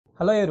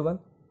Hello everyone,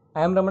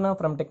 I am Ramana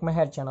from Tech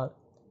Mahindra channel.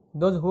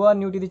 Those who are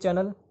new to the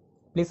channel,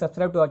 please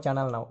subscribe to our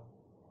channel now.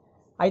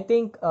 I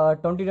think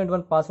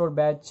 2021 passport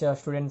batch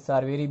students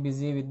are very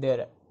busy with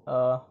their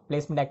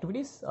placement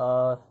activities.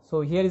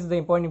 So here is the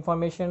important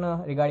information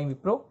regarding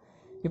Wipro.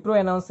 Wipro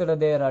announced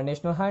their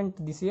national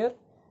hunt this year,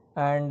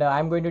 and I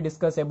am going to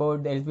discuss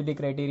about the eligibility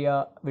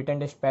criteria,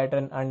 written test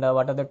pattern, and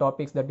what are the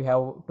topics that we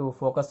have to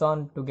focus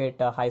on to get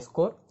a high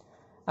score.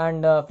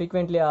 And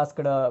frequently asked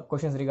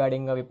questions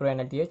regarding Wipro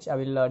NLTH. I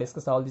will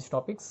discuss all these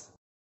topics.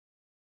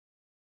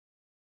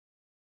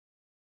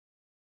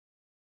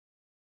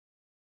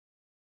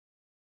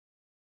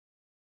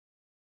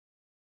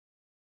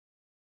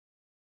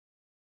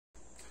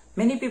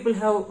 Many people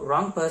have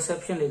wrong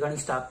perception regarding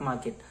stock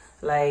market.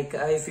 Like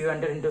if you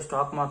enter into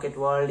stock market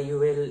world, you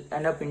will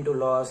end up into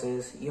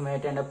losses. You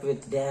might end up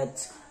with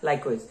debts.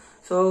 Likewise.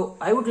 So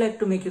I would like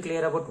to make you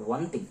clear about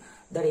one thing.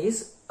 That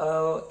is,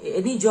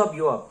 any job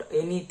you opt,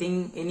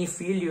 anything, any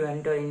field you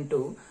enter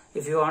into,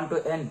 if you want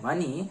to earn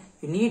money,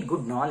 you need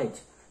good knowledge.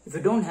 If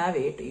you don't have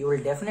it, you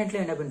will definitely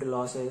end up into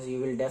losses. You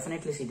will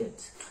definitely see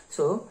debts.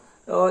 So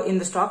in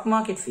the stock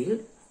market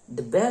field,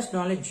 the best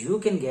knowledge you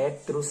can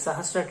get through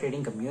Sahasra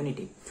Trading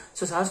Community.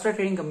 So Sahasra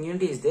Trading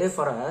Community is there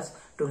for us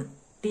to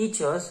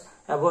teach us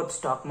about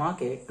stock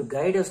market, to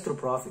guide us through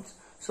profits.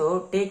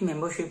 So take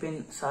membership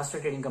in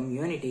Sahasra Trading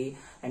Community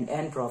and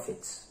earn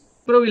profits.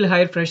 Wipro will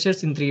hire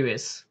freshers in three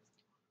ways.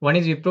 One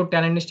is Wipro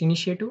Talent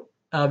Initiative,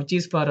 which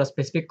is for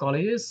specific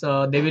colleges.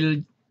 They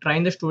will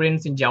train the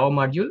students in Java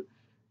module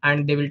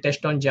and they will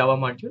test on Java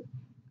module.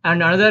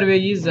 And another way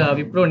is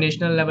Wipro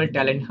National Level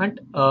Talent Hunt,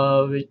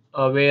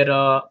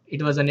 where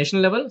it was a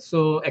national level.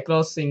 So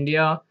across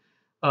India,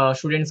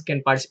 students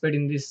can participate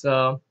in this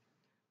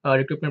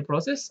recruitment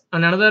process.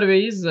 And another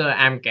way is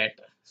AMCAT.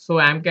 So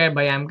AMCAT,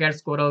 by AMCAT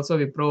score also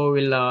Wipro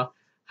will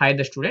hire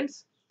the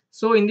students.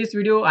 So in this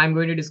video, I'm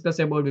going to discuss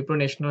about Wipro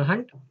National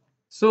Hunt.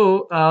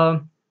 So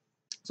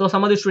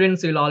some of the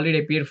students will already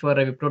appear for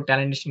a Wipro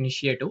Talent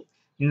Initiative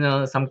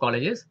in some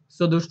colleges.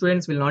 So those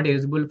students will not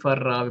eligible for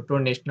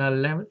Wipro National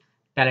Level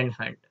Talent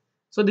Hunt.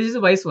 So this is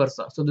vice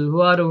versa. So those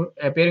who are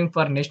appearing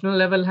for National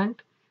Level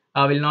Hunt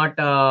will not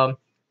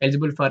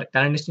eligible for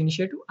Talent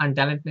Initiative, and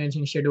Talent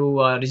Initiative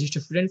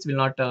registered students will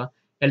not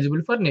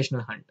eligible for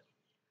National Hunt.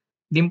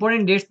 The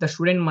important dates the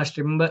student must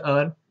remember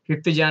are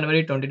 5th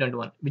January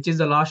 2021, which is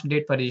the last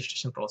date for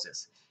registration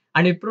process.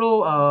 And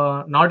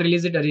Wipro not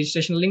released a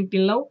registration link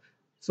till now.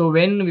 So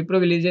when Wipro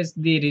releases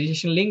the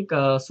registration link,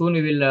 soon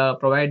we will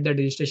provide the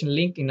registration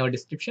link in our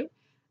description.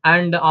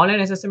 And the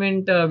online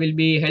assessment will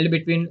be held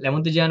between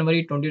 11th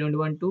January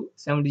 2021 to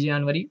 7th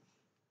January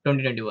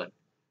 2021.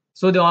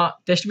 So the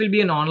test will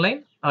be an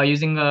online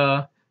using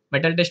a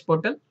metal test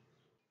portal.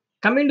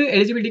 Coming to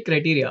eligibility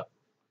criteria,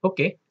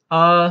 okay.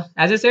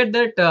 As I said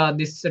that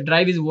this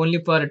drive is only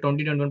for a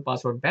 2021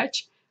 passport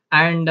batch,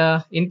 and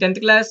in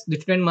 10th class, the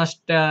student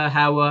must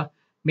have a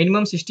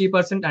minimum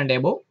 60% and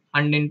above,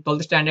 and in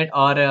 12th standard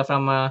or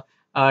from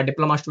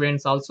diploma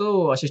students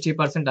also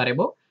 60% or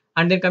above.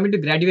 And then coming to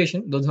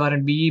graduation, those who are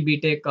in BE,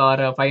 BTech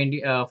or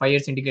 5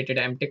 years integrated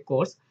MTech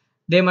course,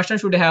 they must and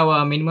should have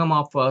a minimum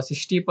of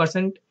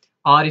 60%,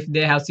 or if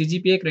they have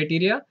CGPA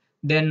criteria,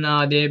 then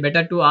they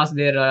better to ask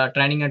their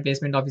training and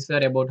placement officer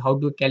about how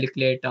to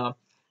calculate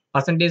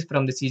percentage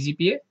from the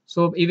CGPA.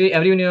 So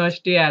every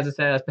university has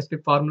a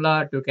specific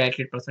formula to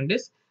calculate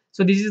percentage.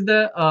 So this is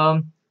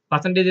the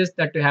percentages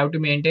that you have to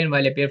maintain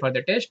while appear for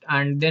the test.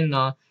 And then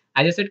as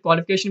I said,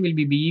 qualification will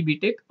be BE,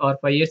 BTech or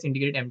 5 years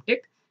integrated MTech.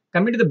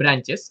 Coming to the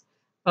branches,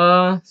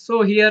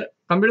 so here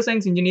computer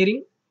science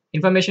engineering,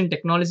 information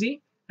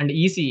technology, and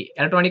EC,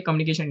 electronic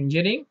communication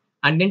engineering,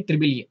 and then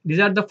triple E. These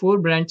are the four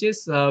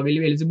branches will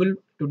be eligible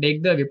to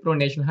take the Wipro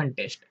National Hunt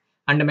test.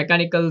 And the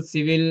mechanical,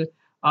 civil,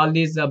 all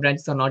these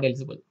branches are not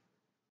eligible.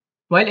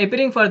 While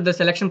appearing for the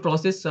selection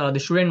process, the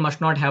student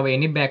must not have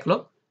any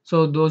backlog.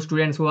 So those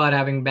students who are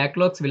having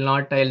backlogs will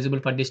not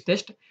eligible for this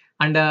test.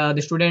 And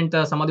the student,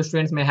 some of the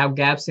students may have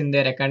gaps in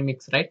their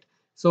academics, right?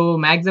 So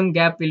maximum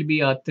gap will be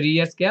a 3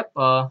 years gap.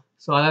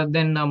 So other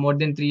than more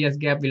than 3 years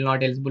gap will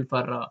not eligible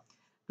for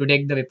to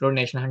take the Wipro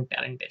National Hunt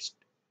talent test.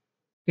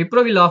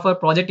 Wipro will offer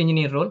project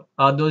engineer role.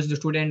 Those the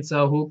students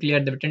who clear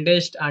the written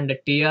test and the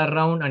TR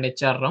round and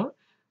HR round,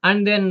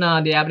 and then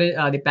the average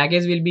the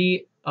package will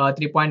be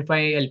 3.5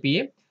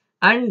 LPA.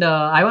 And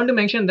I want to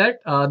mention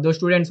that those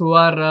students who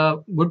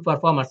are good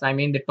performers, I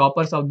mean the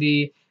toppers of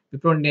the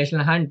Wipro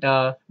National Hunt,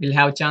 will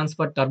have chance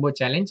for Turbo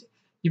Challenge.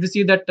 If you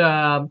see that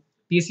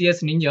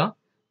TCS Ninja,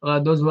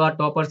 those who are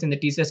toppers in the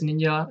TCS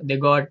Ninja, they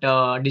got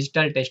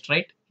digital test,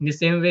 right? In the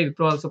same way,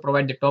 Wipro also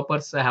provide the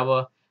toppers have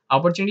a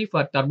opportunity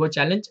for Turbo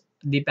Challenge.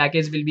 The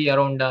package will be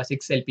around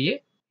 6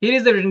 LPA. Here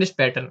is the written test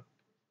pattern.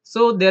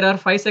 So there are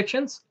 5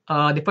 sections.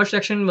 The first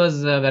section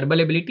was verbal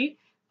ability.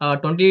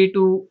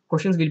 22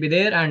 questions will be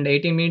there, and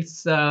 18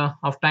 minutes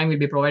of time will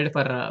be provided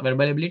for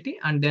verbal ability,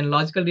 and then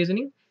logical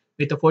reasoning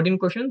with 14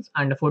 questions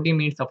and 14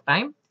 minutes of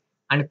time,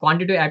 and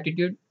quantitative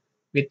aptitude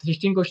with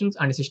 16 questions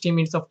and 16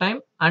 minutes of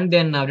time, and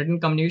then written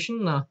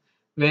communication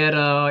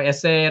where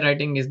essay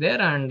writing is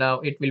there, and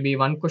it will be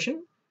 1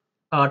 question.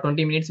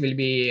 20 minutes will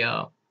be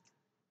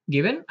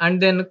given,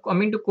 and then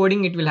coming to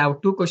coding, it will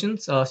have two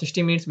questions.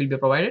 60 minutes will be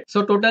provided.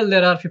 So total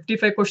there are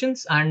 55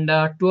 questions and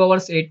 2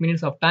 hours 8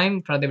 minutes of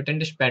time for the written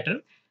test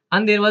pattern.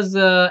 And there was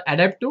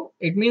adapt to.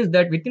 It means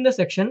that within the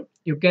section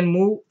you can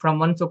move from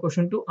one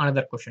question to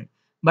another question.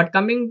 But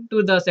coming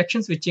to the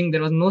section switching,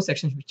 there was no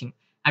section switching.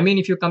 I mean,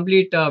 if you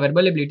complete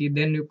verbal ability,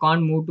 then you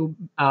can't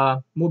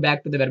move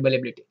back to the verbal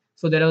ability.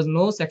 So there was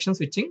no section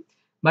switching,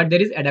 but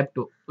there is adapt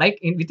to. Like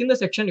within the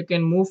section, you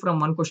can move from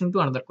one question to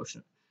another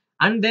question,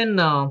 and then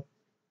no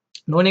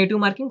negative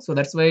marking. So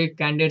that's why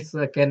candidates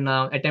can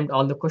attempt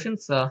all the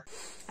questions.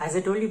 As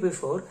I told you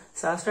before,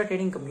 Sahasra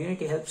Trading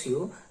Community helps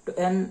you to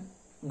earn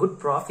good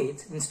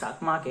profits in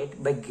stock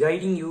market by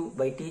guiding you,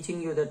 by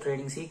teaching you the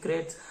trading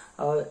secrets,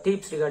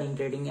 tips regarding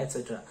trading,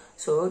 etc.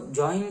 So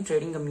join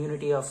trading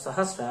community of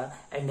Sahasra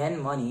and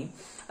earn money.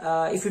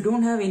 If you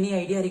don't have any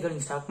idea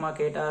regarding stock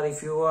market, or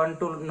if you want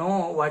to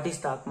know what is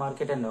stock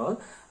market and all,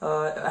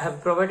 I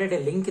have provided a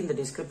link in the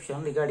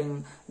description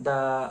regarding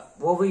the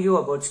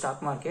overview about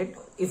stock market.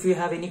 If you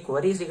have any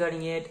queries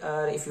regarding it,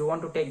 or if you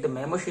want to take the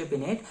membership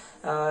in it,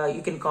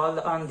 you can call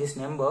on this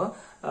number,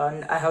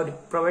 and I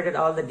have provided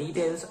all the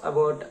details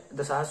about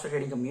the Sahasra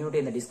Trading Community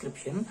in the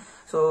description.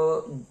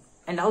 So,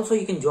 and also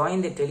you can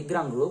join the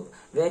Telegram group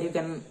where you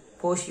can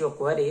post your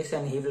queries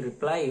and he will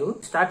reply you.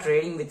 Start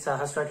trading with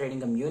Sahasra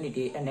Trading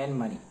Community and earn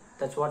money.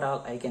 That's what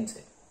all I can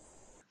say.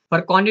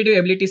 For quantitative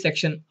ability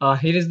section,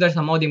 here is the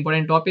some of the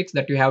important topics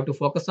that you have to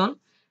focus on,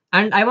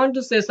 and I want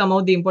to say some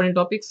of the important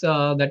topics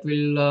that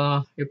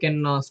will you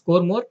can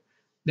score more.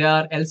 They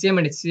are LCM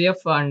and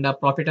HCF and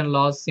profit and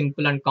loss,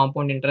 simple and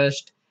compound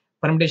interest,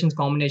 permutations,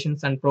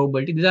 combinations, and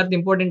probability. These are the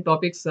important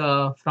topics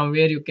from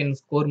where you can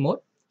score more.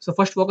 So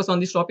first focus on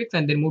these topics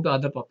and then move to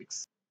other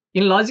topics.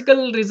 In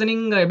logical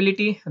reasoning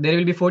ability, there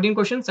will be 14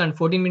 questions and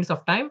 14 minutes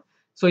of time.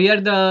 So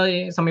here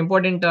the some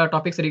important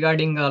topics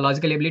regarding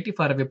logical ability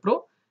for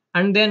Wipro.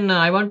 And then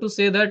I want to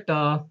say that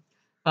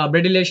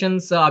bread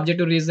relations,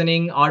 objective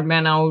reasoning, odd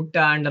man out,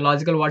 and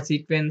logical word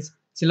sequence,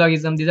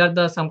 syllogism. These are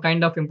the some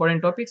kind of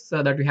important topics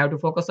that we have to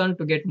focus on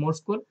to get more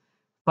score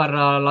for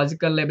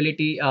logical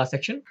ability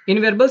section.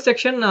 In verbal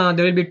section,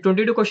 there will be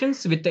 22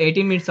 questions with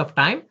 18 minutes of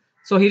time.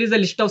 So here is a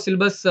list of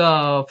syllabus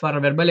for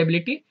verbal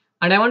ability,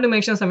 and I want to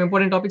mention some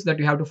important topics that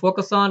you have to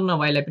focus on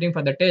while appearing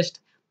for the test.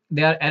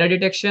 They are error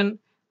detection,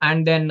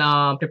 and then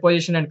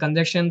preposition and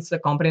conjunctions,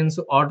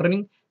 comprehensive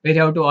ordering, where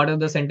you have to order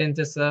the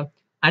sentences,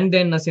 and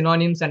then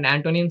synonyms and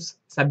antonyms,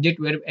 subject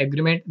verb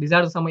agreement. These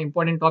are some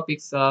important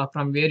topics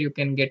from where you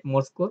can get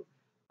more score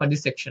for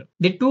this section.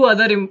 The two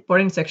other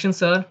important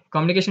sections are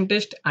communication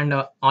test and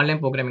online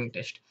programming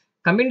test.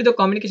 Coming to the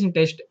communication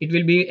test, it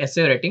will be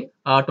essay writing.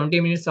 20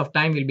 minutes of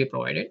time will be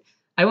provided.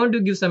 I want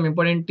to give some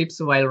important tips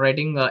while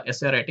writing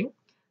essay writing.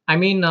 I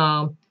mean,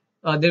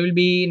 there will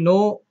be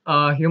no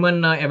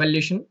human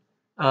evaluation,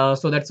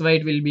 so that's why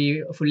it will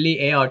be fully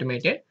AI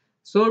automated.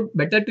 So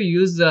better to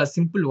use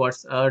simple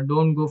words.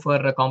 Don't go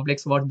for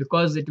complex words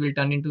because it will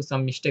turn into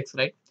some mistakes,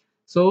 right?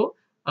 So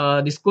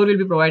the score will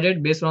be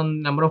provided based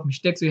on number of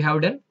mistakes you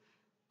have done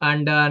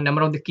and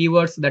number of the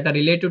keywords that are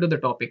related to the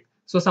topic.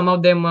 So some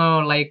of them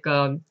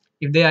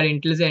if they are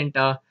intelligent,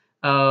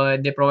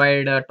 they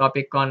provide a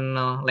topic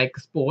on like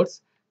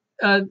sports.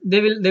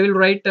 They will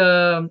write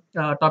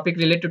topic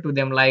related to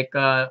them, like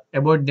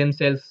about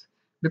themselves,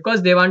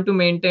 because they want to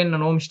maintain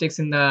no mistakes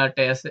in the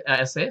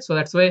essay. So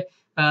that's why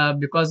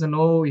because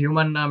no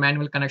human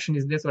manual connection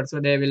is there, so that's why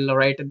they will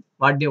write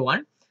what they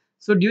want.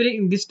 So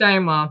during this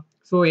time,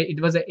 so it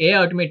was a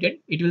AI automated.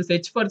 It will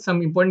search for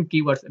some important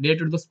keywords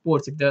related to the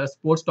sports. If the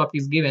sports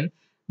topic is given,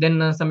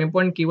 then some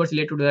important keywords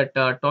related to that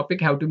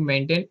topic have to be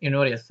maintained in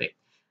your essay.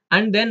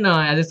 And then,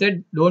 as I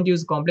said, don't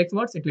use complex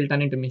words. It will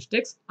turn into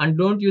mistakes. And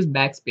don't use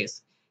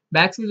backspace.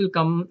 Backspace will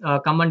come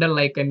under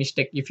like a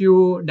mistake. If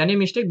you done a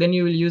mistake, then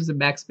you will use the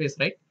backspace,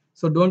 right?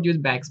 So don't use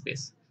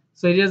backspace.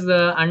 So it is they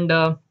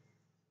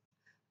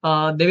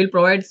will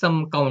provide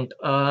some count.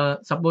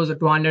 Suppose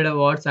 200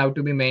 words have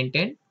to be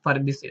maintained for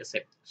this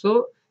essay.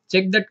 So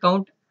check that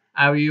count.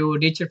 Have you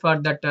reached for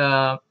that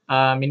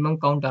minimum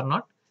count or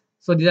not?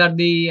 So these are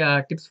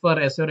the tips for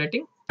essay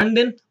writing. And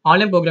then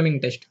online programming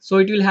test. So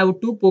it will have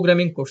two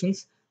programming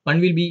questions. One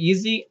will be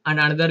easy and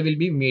another will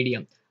be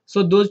medium.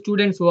 So those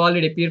students who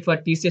already appear for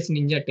TCS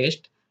Ninja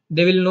test,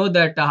 they will know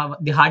that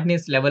the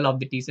hardness level of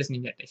the TCS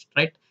Ninja test,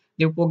 right?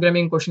 The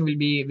programming question will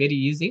be very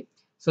easy.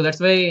 So that's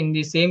why in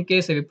the same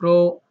case,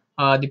 Wipro,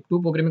 the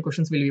two programming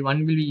questions will be, one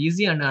will be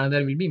easy and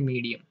another will be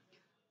medium.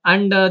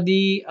 And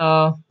the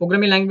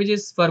programming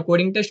languages for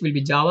coding test will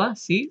be Java,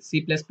 C,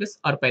 C++,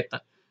 or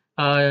Python.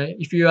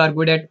 If you are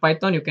good at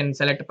Python, you can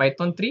select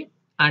Python 3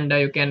 and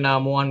you can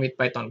move on with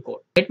Python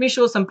code. Let me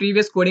show some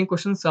previous coding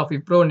questions of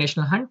Wipro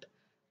National Hunt.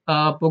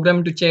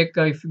 Program to check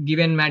if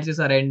given matches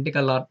are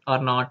identical or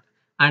not,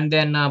 and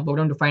then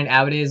program to find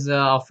average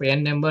of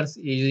n numbers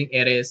using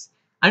arrays,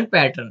 and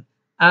pattern.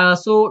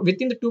 So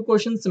within the two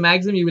questions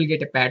maximum you will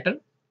get a pattern.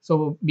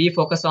 So be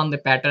focused on the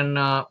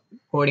pattern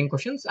coding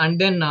questions, and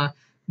then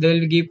they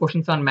will give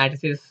questions on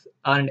matrices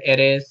and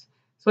arrays.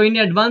 So in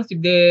advance,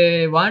 if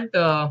they want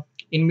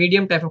In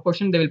medium type of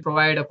question, they will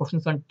provide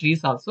questions on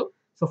trees also.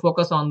 So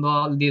focus on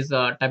all these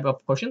type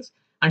of questions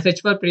and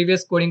search for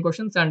previous coding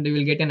questions, and you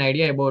will get an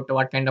idea about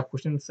what kind of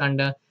questions and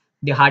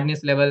the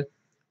hardness level.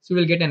 So you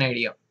will get an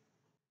idea.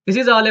 This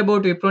is all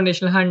about Wipro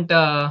National Hunt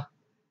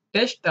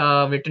test,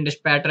 written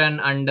test pattern,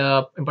 and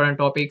important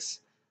topics.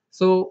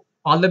 So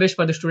all the best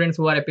for the students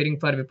who are appearing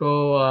for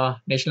Wipro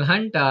National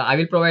Hunt. I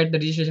will provide the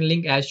registration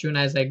link as soon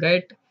as I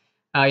get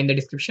in the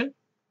description.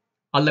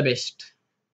 All the best.